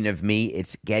forgiving of me.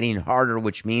 It's getting harder,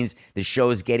 which means the show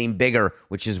is getting bigger,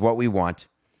 which is what we want.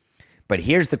 But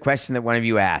here's the question that one of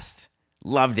you asked.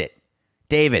 Loved it.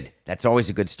 David, that's always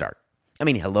a good start. I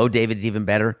mean, hello, David's even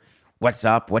better. What's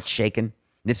up? What's shaking?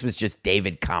 This was just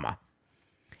David, comma.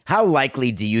 How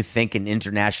likely do you think an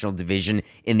international division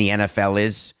in the NFL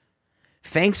is?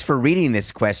 Thanks for reading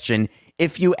this question,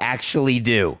 if you actually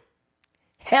do.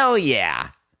 Hell yeah.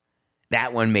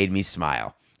 That one made me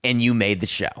smile, and you made the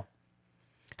show.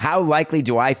 How likely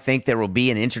do I think there will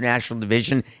be an international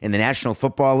division in the National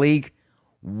Football League?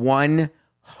 100%.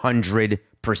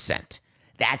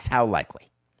 That's how likely.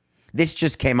 This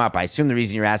just came up. I assume the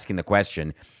reason you're asking the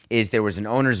question is there was an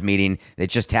owners meeting that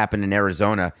just happened in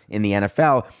Arizona in the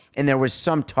NFL, and there was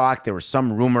some talk, there were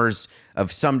some rumors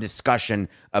of some discussion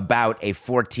about a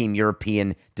 4-team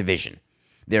European division.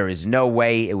 There is no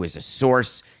way it was a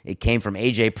source. It came from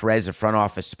AJ Perez of Front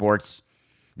Office Sports.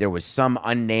 there was some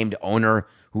unnamed owner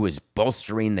who was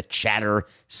bolstering the chatter,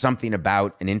 something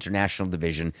about an international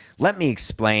division. Let me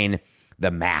explain the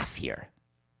math here.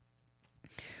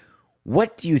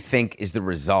 What do you think is the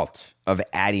result of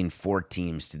adding 4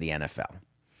 teams to the NFL?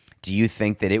 Do you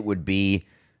think that it would be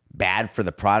bad for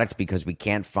the product because we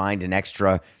can't find an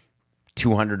extra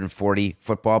 240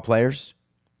 football players?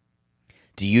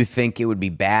 Do you think it would be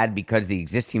bad because the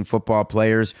existing football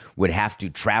players would have to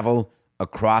travel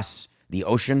across the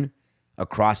ocean,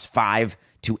 across 5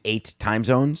 to 8 time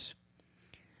zones?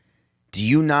 Do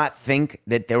you not think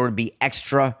that there would be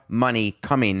extra money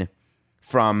coming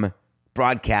from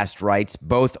broadcast rights,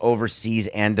 both overseas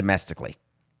and domestically?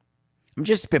 I'm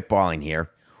just spitballing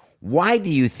here. Why do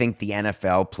you think the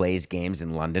NFL plays games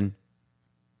in London?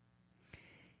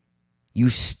 You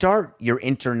start your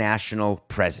international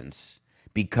presence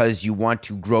because you want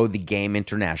to grow the game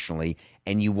internationally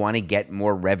and you want to get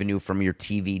more revenue from your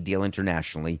TV deal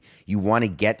internationally. You want to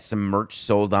get some merch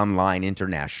sold online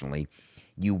internationally.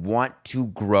 You want to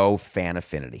grow fan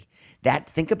affinity.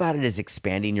 Think about it as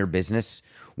expanding your business.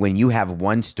 When you have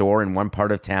one store in one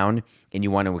part of town and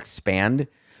you want to expand,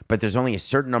 but there's only a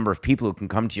certain number of people who can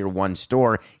come to your one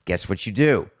store, guess what you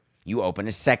do? You open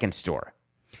a second store.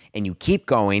 And you keep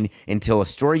going until a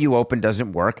store you open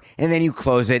doesn't work, and then you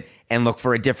close it and look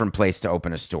for a different place to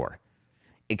open a store.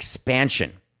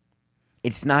 Expansion.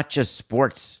 It's not just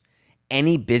sports.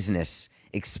 Any business,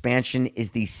 expansion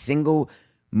is the single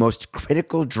most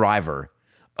critical driver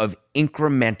of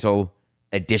incremental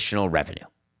additional revenue.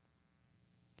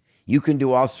 You can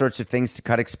do all sorts of things to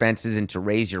cut expenses and to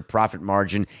raise your profit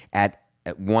margin at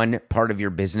one part of your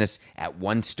business, at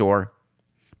one store.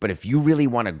 But if you really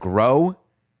want to grow,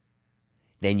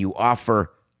 then you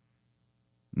offer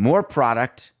more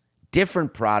product,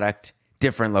 different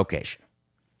location.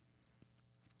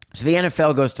 So the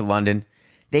NFL goes to London.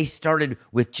 They started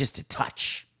with just a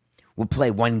touch. We'll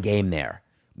play one game there,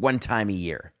 one time a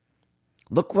year.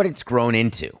 Look what it's grown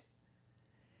into.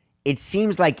 It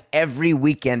seems like every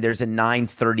weekend there's a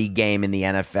 9:30 game in the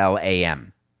NFL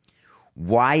AM.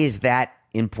 Why is that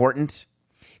important?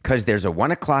 Because there's a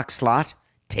 1 o'clock slot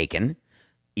taken,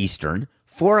 Eastern,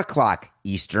 4 o'clock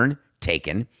Eastern,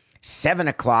 taken, 7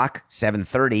 o'clock,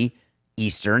 7:30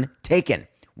 Eastern, taken.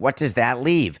 What does that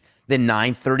leave? The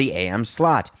 9:30 a.m.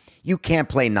 slot. You can't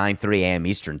play 9:30 a.m.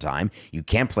 Eastern time. You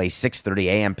can't play 6:30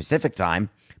 a.m. Pacific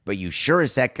time, but you sure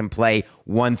as heck can play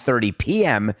 1:30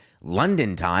 p.m.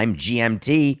 London time,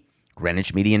 GMT,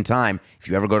 Greenwich Median Time. If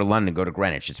you ever go to London, go to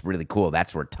Greenwich. It's really cool.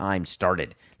 That's where time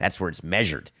started. That's where it's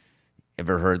measured.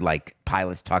 Ever heard like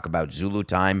pilots talk about Zulu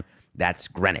time? That's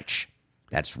Greenwich.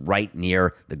 That's right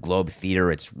near the Globe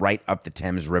Theatre. It's right up the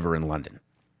Thames River in London.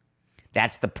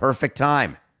 That's the perfect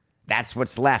time. That's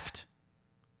what's left.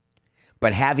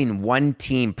 But having one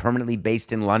team permanently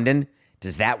based in London,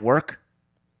 does that work?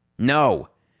 No,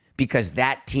 because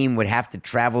that team would have to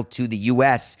travel to the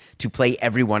U.S. to play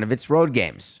every one of its road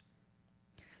games.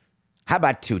 How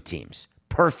about 2 teams?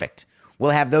 Perfect.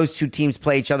 We'll have those 2 teams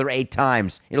play each other 8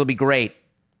 times. It'll be great.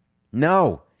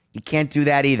 No, you can't do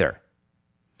that either.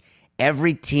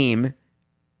 Every team,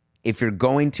 if you're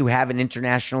going to have an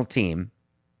international team,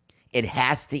 it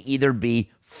has to either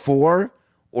be 4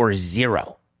 or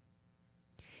 0.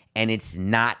 And it's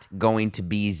not going to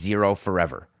be 0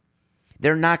 forever.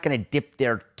 They're not going to dip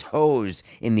their toes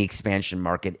in the expansion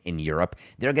market in Europe.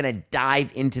 They're going to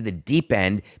dive into the deep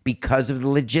end because of the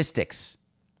logistics.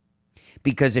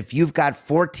 Because if you've got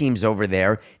 4 teams over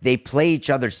there, they play each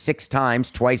other 6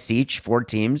 times, twice each, 4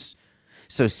 teams.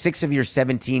 So 6 of your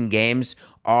 17 games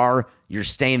are, you're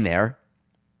staying there,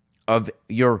 of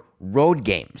your road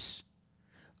games.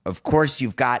 Of course,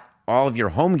 you've got all of your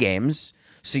home games,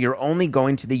 so you're only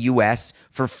going to the U.S.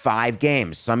 for 5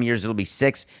 games. Some years it'll be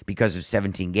 6 because of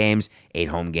 17 games, 8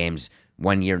 home games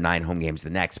one year, 9 home games the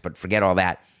next. But forget all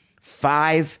that.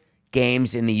 5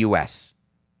 games in the U.S.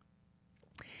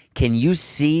 Can you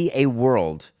see a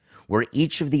world where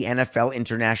each of the NFL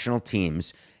international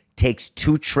teams takes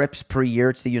 2 trips per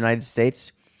year to the United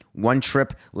States? 1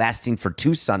 trip lasting for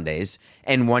 2 Sundays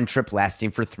and 1 trip lasting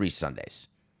for 3 Sundays.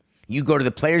 You go to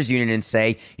the Players Union and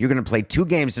say, you're going to play 2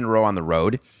 games in a row on the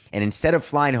road, and instead of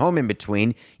flying home in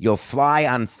between, you'll fly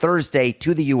on Thursday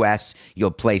to the U.S.,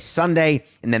 you'll play Sunday,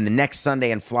 and then the next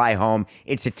Sunday and fly home.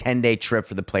 It's a 10-day trip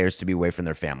for the players to be away from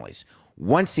their families.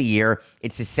 Once a year,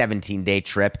 it's a 17-day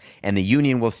trip, and the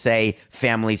union will say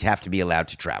families have to be allowed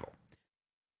to travel.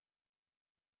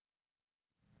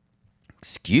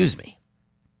 Excuse me.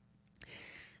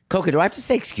 Coca, do I have to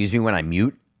say excuse me when I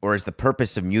mute? Or is the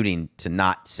purpose of muting to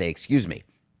not say excuse me?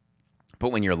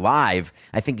 But when you're live,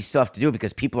 I think you still have to do it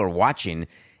because people are watching,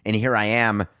 and here I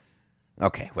am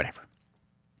Okay, whatever.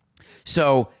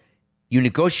 So you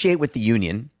negotiate with the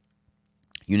union,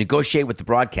 you negotiate with the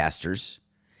broadcasters,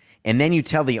 and then you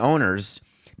tell the owners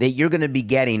that you're going to be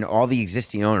getting, all the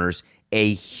existing owners,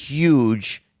 a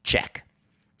huge check.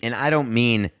 And I don't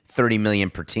mean $30 million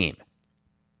per team.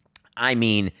 I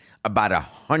mean about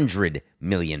 $100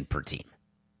 million per team.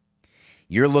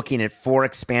 You're looking at 4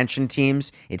 expansion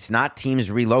teams. It's not teams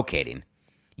relocating.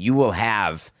 You will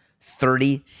have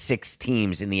 36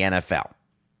 teams in the NFL.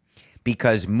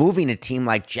 Because moving a team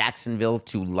like Jacksonville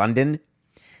to London,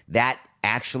 that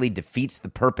actually defeats the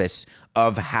purpose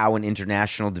of how an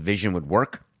international division would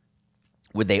work.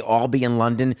 Would they all be in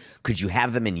London? Could you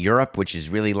have them in Europe, which is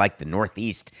really like the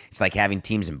Northeast? It's like having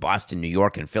teams in Boston, New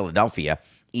York, and Philadelphia.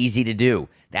 Easy to do.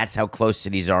 That's how close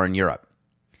cities are in Europe.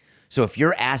 So if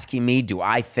you're asking me, do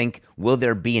I think, will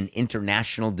there be an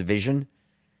international division?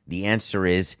 The answer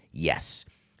is yes.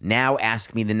 Now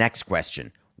ask me the next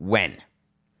question. When?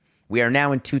 We are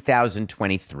now in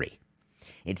 2023.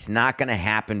 It's not going to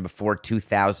happen before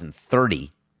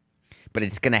 2030, but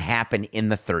it's going to happen in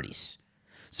the 30s.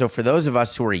 So for those of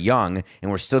us who are young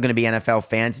and we're still going to be NFL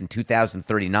fans in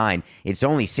 2039, it's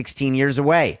only 16 years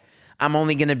away. I'm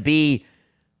only going to be,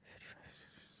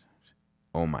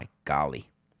 oh my golly,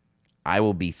 I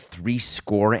will be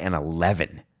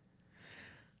 11.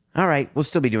 All right, we'll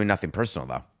still be doing nothing personal,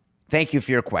 though. Thank you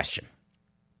for your question.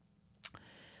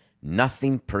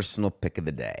 Nothing personal pick of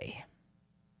the day.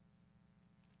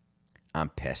 I'm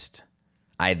pissed.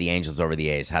 I had the Angels over the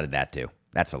A's. How did that do?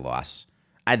 That's a loss.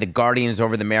 I had the Guardians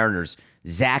over the Mariners.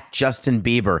 Justin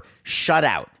Bieber,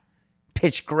 shutout.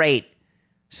 Pitched great.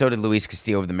 So did Luis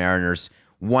Castillo over the Mariners.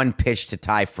 1 pitch to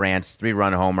Ty France,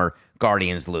 3-run homer.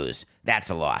 Guardians lose. That's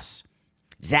a loss.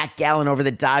 Zach Gallen over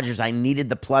the Dodgers. I needed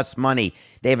the plus money.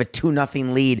 They have a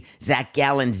 2-0 lead. Zach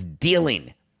Gallen's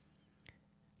dealing.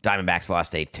 Diamondbacks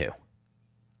lost 8-2.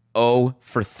 0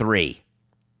 for 3.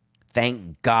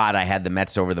 Thank God I had the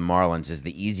Mets over the Marlins as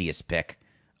the easiest pick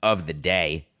of the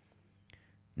day.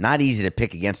 Not easy to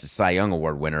pick against a Cy Young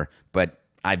Award winner, but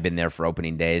I've been there for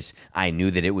opening days. I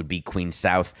knew that it would be Queen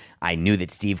South. I knew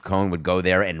that Steve Cohen would go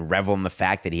there and revel in the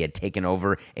fact that he had taken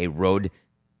over a road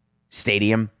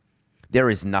stadium. There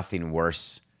is nothing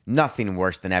worse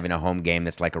than having a home game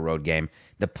that's like a road game.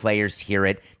 The players hear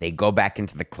it. They go back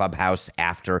into the clubhouse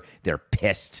after. They're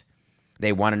pissed.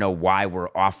 They want to know why we're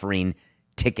offering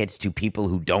tickets to people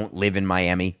who don't live in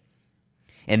Miami.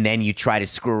 And then you try to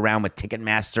screw around with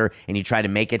Ticketmaster and you try to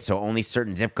make it so only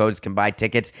certain zip codes can buy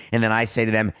tickets. And then I say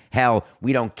to them, hell,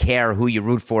 we don't care who you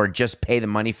root for. Just pay the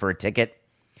money for a ticket.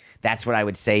 That's what I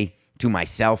would say to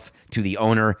myself, to the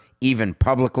owner, even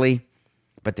publicly.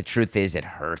 But the truth is, it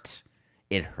hurts.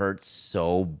 It hurts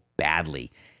so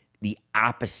badly. The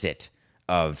opposite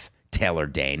of Taylor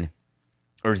Dane.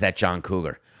 Or is that John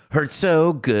Cougar? Hurts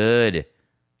so good.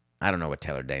 I don't know what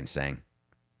Taylor Dane's saying.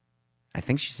 I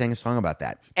think she sang a song about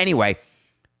that. Anyway,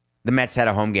 the Mets had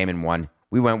a home game and won.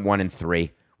 We went 1-3.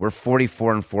 We're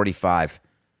 44-45.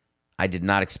 I did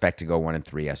not expect to go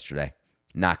 1-3 yesterday.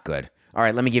 Not good. All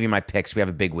right, let me give you my picks. We have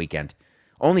a big weekend.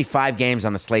 Only 5 games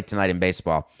on the slate tonight in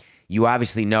baseball. You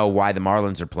obviously know why the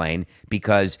Marlins are playing,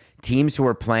 because teams who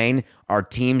are playing are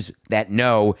teams that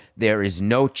know there is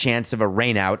no chance of a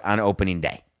rainout on opening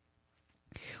day.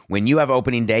 When you have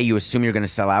opening day, you assume you're going to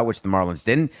sell out, which the Marlins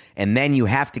didn't, and then you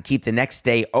have to keep the next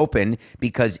day open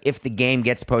because if the game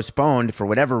gets postponed for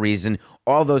whatever reason,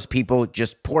 all those people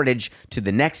just portage to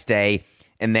the next day,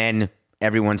 and then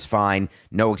everyone's fine.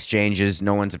 No exchanges.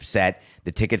 No one's upset.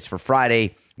 The tickets for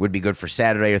Friday would be good for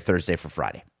Saturday or Thursday for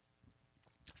Friday.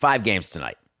 5 games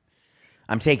tonight.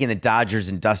 I'm taking the Dodgers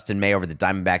and Dustin May over the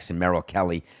Diamondbacks and Merrill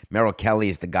Kelly. Merrill Kelly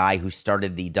is the guy who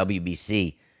started the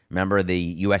WBC. Remember the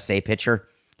USA pitcher?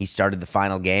 He started the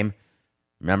final game.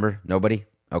 Remember? Nobody?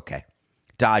 Okay.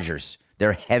 Dodgers.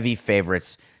 They're heavy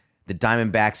favorites. The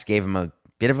Diamondbacks gave them a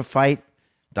bit of a fight.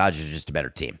 Dodgers are just a better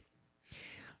team.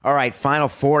 All right, Final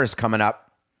Four is coming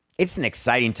up. It's an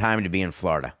exciting time to be in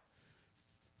Florida.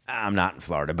 I'm not in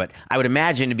Florida, but I would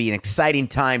imagine to be an exciting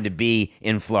time to be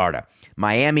in Florida.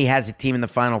 Miami has a team in the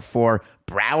Final Four.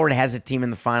 Broward has a team in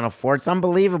the Final Four. It's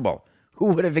unbelievable. Who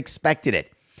would have expected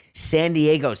it? San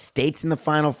Diego State's in the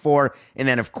Final Four. And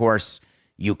then, of course,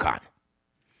 UConn.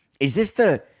 Is this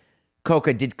the...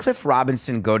 Coca, did Cliff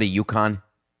Robinson go to UConn?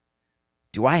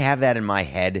 Do I have that in my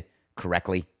head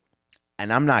correctly?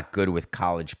 And I'm not good with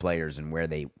college players and where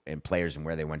they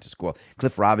went to school.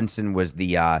 Cliff Robinson was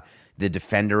the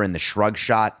defender in the shrug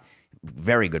shot.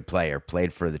 Very good player.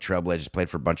 Played for the Trailblazers, played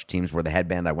for a bunch of teams, wore the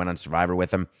headband. I went on Survivor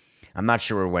with him. I'm not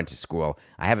sure where he went to school.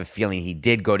 I have a feeling he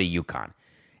did go to UConn.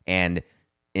 And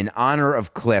in honor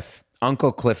of Cliff,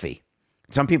 Uncle Cliffy,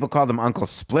 Some people call them Uncle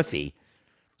Spliffy.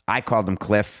 I called him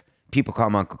Cliff. People call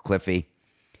him Uncle Cliffy.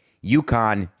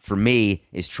 UConn, for me,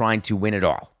 is trying to win it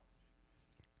all.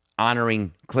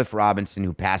 Honoring Cliff Robinson,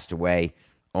 who passed away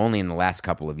only in the last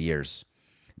couple of years.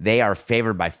 They are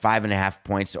favored by 5.5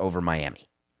 points over Miami.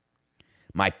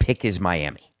 My pick is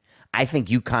Miami. I think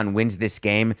UConn wins this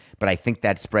game, but I think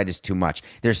that spread is too much.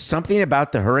 There's something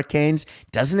about the Hurricanes.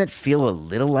 Doesn't it feel a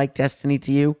little like destiny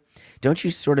to you? Don't you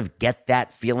sort of get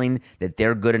that feeling that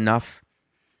they're good enough?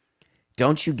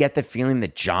 Don't you get the feeling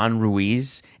that John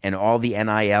Ruiz and all the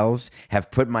NILs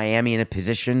have put Miami in a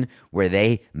position where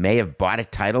they may have bought a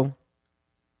title?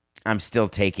 I'm still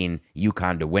taking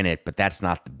UConn to win it, but that's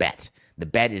not the bet. The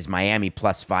bet is Miami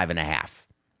plus 5.5.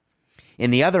 In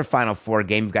the other Final Four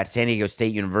game, you've got San Diego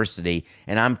State University,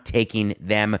 and I'm taking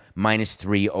them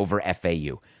 -3 over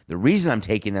FAU. The reason I'm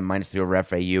taking them -3 over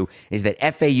FAU is that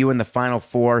FAU in the Final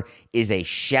Four is a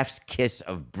chef's kiss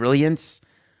of brilliance,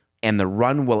 and the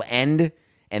run will end,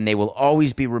 and they will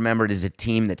always be remembered as a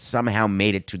team that somehow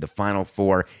made it to the Final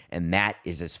Four, and that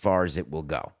is as far as it will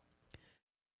go.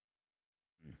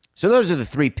 So those are the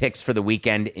 3 picks for the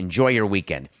weekend. Enjoy your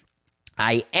weekend.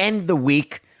 I end the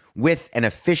week with an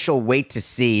official wait to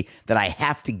see that I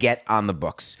have to get on the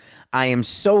books. I am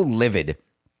so livid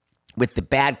with the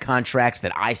bad contracts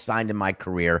that I signed in my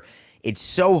career. It's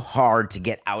so hard to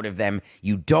get out of them.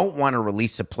 You don't want to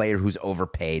release a player who's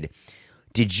overpaid.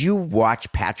 Did you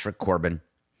watch Patrick Corbin?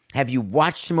 Have you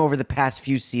watched him over the past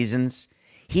few seasons?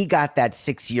 He got that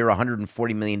 6-year,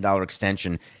 $140 million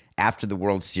extension after the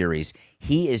World Series.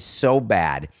 He is so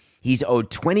bad. He's owed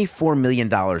 $24 million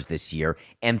this year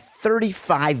and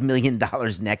 $35 million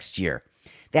next year.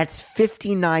 That's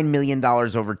 $59 million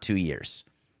over 2 years.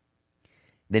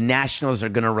 The Nationals are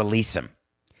going to release him.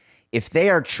 If they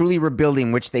are truly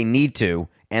rebuilding, which they need to,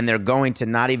 and they're going to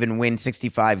not even win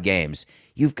 65 games,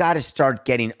 you've got to start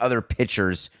getting other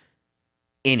pitchers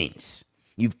innings.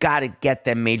 You've got to get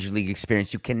them major league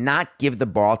experience. You cannot give the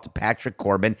ball to Patrick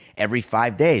Corbin every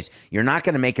 5 days. You're not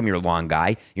going to make him your long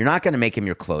guy. You're not going to make him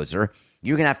your closer.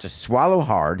 You're going to have to swallow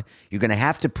hard. You're going to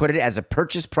have to put it as a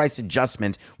purchase price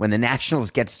adjustment when the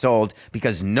Nationals get sold,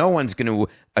 because no one's going to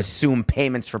assume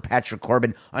payments for Patrick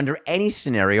Corbin under any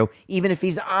scenario, even if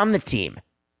he's on the team.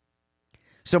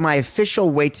 So my official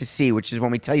wait to see, which is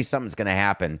when we tell you something's going to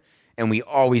happen, and we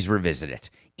always revisit it.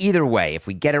 Either way, if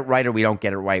we get it right or we don't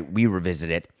get it right, we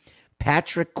revisit it.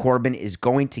 Patrick Corbin is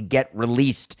going to get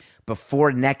released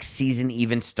before next season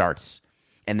even starts.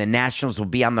 And the Nationals will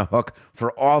be on the hook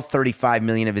for all $35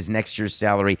 million of his next year's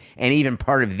salary and even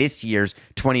part of this year's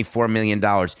 $24 million.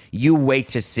 You wait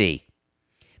to see.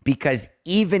 Because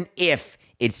even if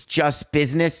it's just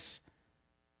business,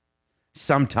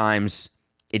 sometimes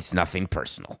it's nothing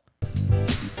personal.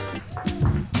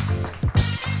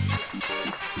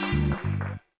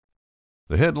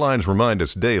 The headlines remind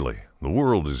us daily, the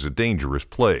world is a dangerous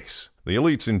place. The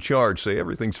elites in charge say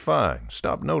everything's fine,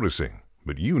 stop noticing.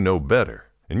 But you know better.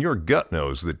 And your gut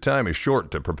knows that time is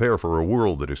short to prepare for a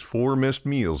world that is 4 missed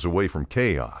meals away from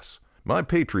chaos. My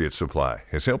Patriot Supply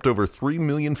has helped over 3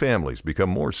 million families become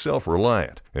more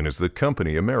self-reliant and is the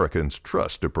company Americans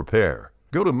trust to prepare.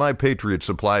 Go to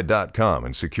MyPatriotSupply.com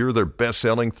and secure their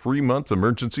best-selling 3-month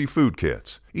emergency food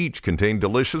kits. Each contain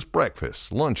delicious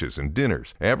breakfasts, lunches, and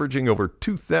dinners, averaging over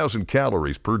 2,000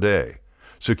 calories per day.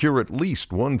 Secure at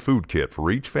least 1 food kit for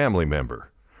each family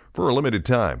member. For a limited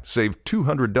time, save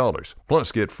 $200,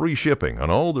 plus get free shipping on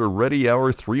all their Ready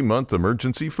Hour 3-month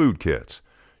emergency food kits.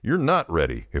 You're not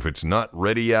ready if it's not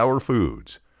Ready Hour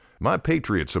Foods. My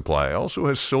Patriot Supply also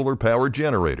has solar power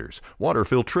generators, water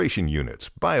filtration units,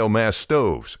 biomass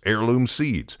stoves, heirloom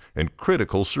seeds, and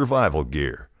critical survival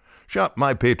gear. Shop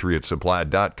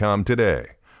MyPatriotSupply.com today.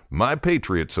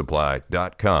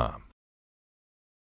 MyPatriotSupply.com.